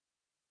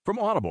From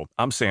Audible,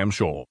 I'm Sam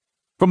Scholl.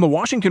 From the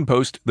Washington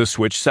Post, The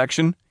Switch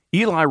section,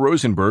 Eli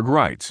Rosenberg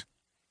writes,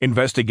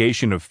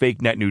 investigation of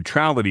fake net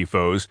neutrality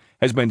foes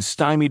has been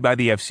stymied by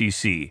the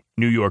FCC,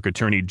 New York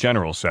Attorney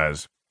General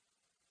says.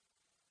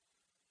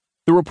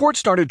 The report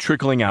started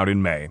trickling out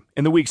in May,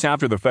 in the weeks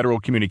after the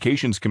Federal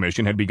Communications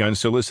Commission had begun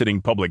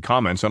soliciting public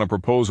comments on a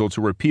proposal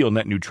to repeal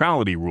net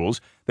neutrality rules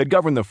that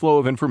govern the flow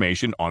of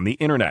information on the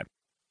Internet.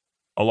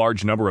 A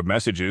large number of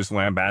messages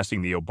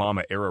lambasting the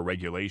Obama-era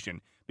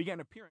regulation began appearing.